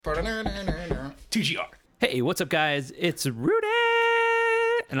TGR. Hey, what's up, guys? It's Rudy.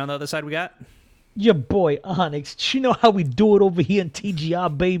 And on the other side, we got... Your boy Onyx. You know how we do it over here in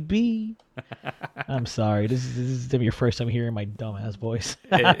TGR, baby. I'm sorry. This is your first time hearing my dumbass voice.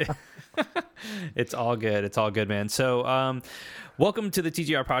 It's all good. It's all good, man. So, welcome to the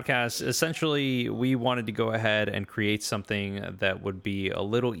TGR podcast. Essentially, we wanted to go ahead and create something that would be a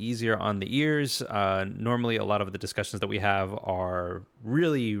little easier on the ears. Normally, a lot of the discussions that we have are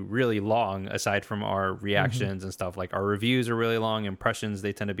really, really long, aside from our reactions and stuff. Like our reviews are really long. Impressions,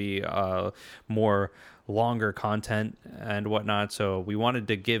 they tend to be more longer content and whatnot. So we wanted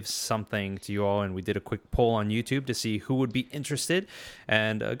to give something to you all, and we did a quick poll on YouTube to see who would be interested,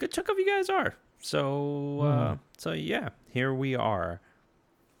 and a good chunk of you guys are. So yeah, here we are.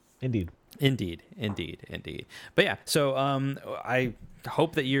 Indeed. But yeah, so I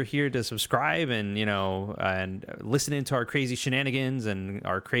hope that you're here to subscribe and and listen into our crazy shenanigans and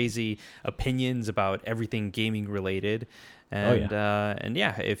our crazy opinions about everything gaming related. And and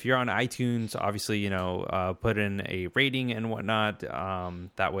yeah, if you're on iTunes, obviously put in a rating and whatnot.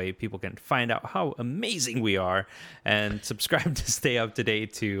 That way people can find out how amazing we are, and subscribe to stay up to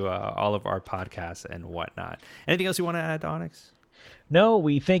date to all of our podcasts and whatnot. Anything else you want to add, Onyx? No,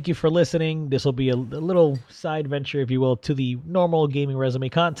 we thank you for listening. This will be a little side venture, if you will, to the normal gaming resume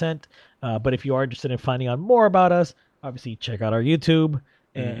content. But if you are interested in finding out more about us, obviously check out our YouTube.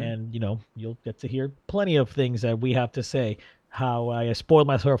 And you'll get to hear plenty of things that we have to say. How I spoiled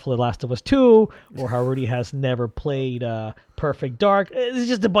myself for The Last of Us 2, or how Rudy has never played Perfect Dark. It's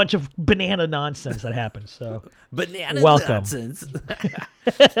just a bunch of banana nonsense that happens. So welcome. Nonsense.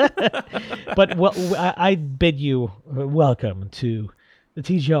 But I bid you welcome to the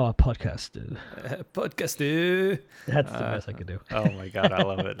TGR podcast. Podcast. That's the best I could do. Oh my God, I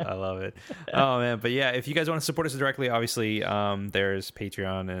love it. Oh man, but yeah, if you guys want to support us directly, obviously there's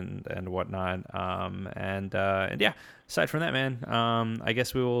Patreon and whatnot. And yeah, aside from that, man, I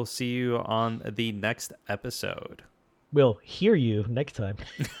guess we will see you on the next episode. We'll hear you next time.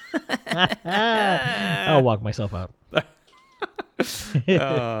 I'll walk myself out.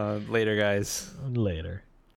 Later, guys. Later.